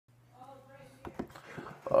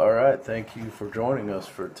Alright, thank you for joining us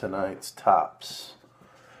for tonight's Topps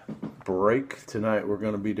break. Tonight we're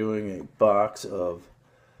going to be doing a box of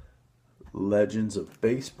Legends of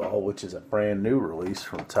Baseball, which is a brand new release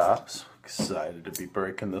from Topps. Excited to be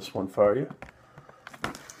breaking this one for you.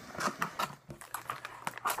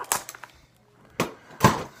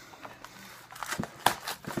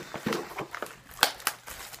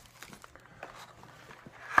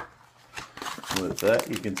 With that,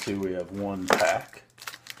 you can see we have one pack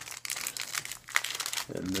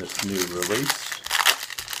in this new release.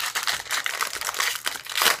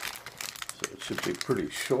 So it should be pretty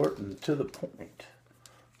short and to the point.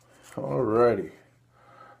 Alrighty.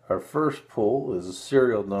 Our first pull is a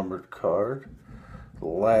serial numbered card.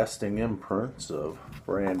 Lasting imprints of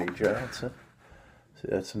Randy Johnson. See,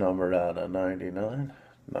 that's numbered out of 99.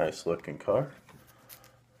 Nice looking card.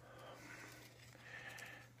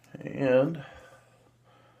 And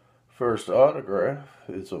first autograph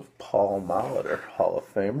is of Paul Molitor, Hall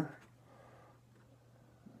of Famer,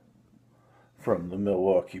 from the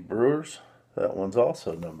Milwaukee Brewers. That one's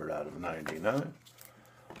also numbered out of 99.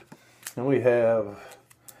 And we have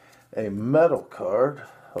a metal card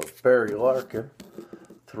of Barry Larkin,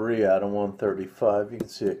 3 out of 135. You can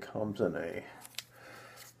see it comes in a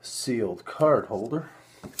sealed card holder.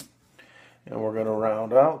 And we're going to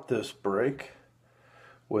round out this break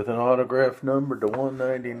with an autograph numbered to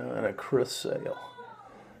 199 of Chris Sale.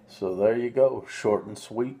 So there you go, short and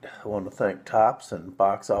sweet. I want to thank Topps and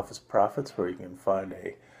Box Office Profits, where you can find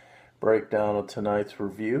a breakdown of tonight's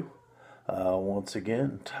review. Once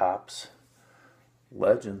again, Topps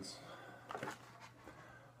Legends.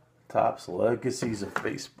 Topps Legacies of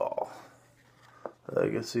Baseball.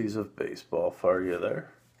 Legacies of Baseball for you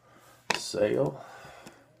there. Sale.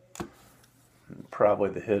 Probably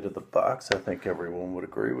the hit of the box, I think everyone would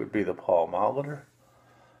agree, would be the Paul Molitor.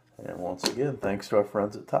 And once again, thanks to our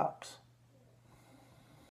friends at Topps.